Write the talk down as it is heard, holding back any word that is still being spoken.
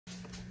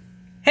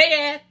Hey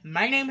there,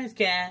 my name is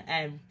Kat,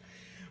 and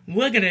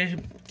we're gonna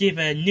give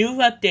a new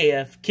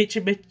update of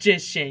Kitchen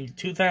Magician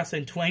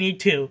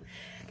 2022,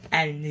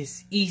 and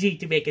it's easy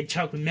to make a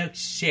chocolate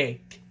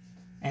milkshake,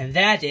 and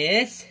that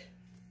is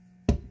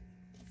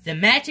the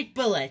magic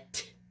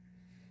bullet.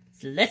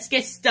 So let's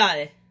get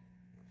started.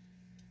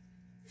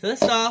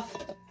 First off,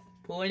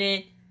 pour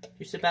in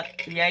just about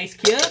 3 ice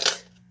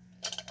cubes,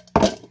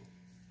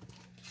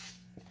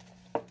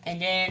 and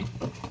then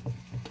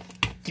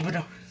give it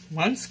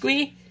one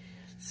squeeze.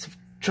 Some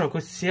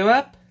chocolate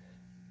syrup,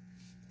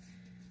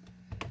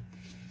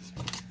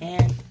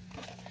 and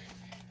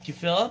to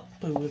fill up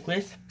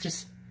with,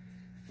 just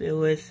fill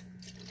with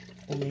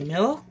only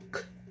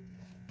milk.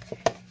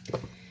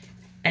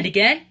 And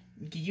again,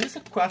 you can use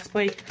a cross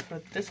plate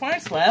for this one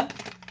as well.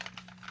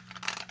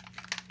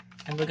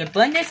 And we're gonna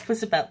blend this for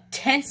about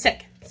 10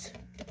 seconds.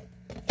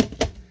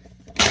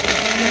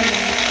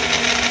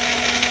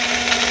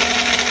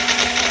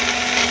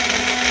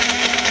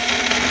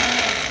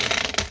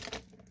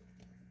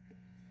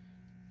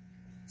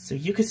 So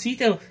you can see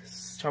the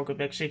chocolate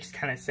milkshakes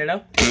kind of set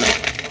up.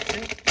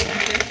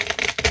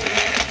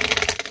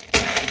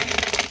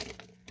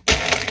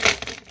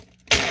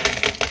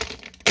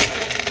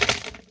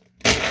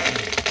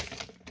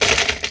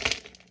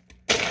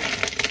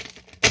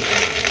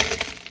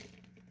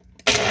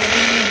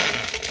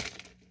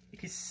 You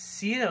can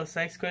see those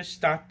ice crystals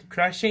start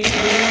crushing.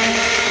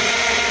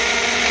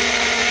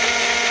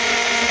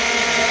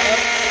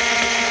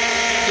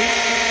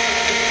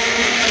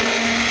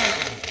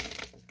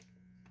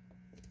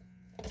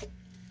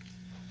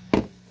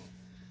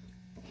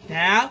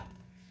 Now,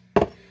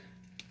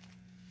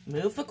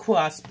 move the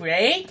cross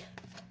braid,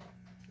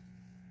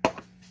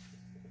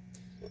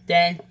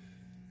 then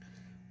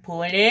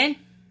pull it in.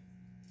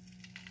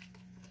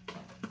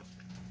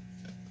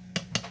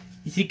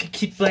 You can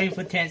keep blending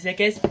for 10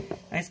 seconds,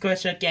 and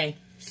squish it again,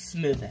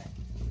 smoother.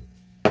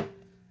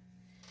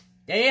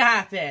 There you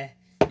have it.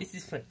 This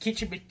is for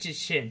Kitchen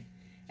Magician.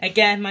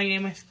 Again, my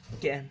name is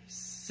Gem.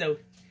 So,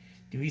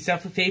 do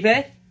yourself a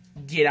favor,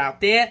 get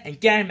out there and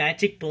get a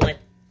magic bullet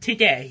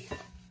today.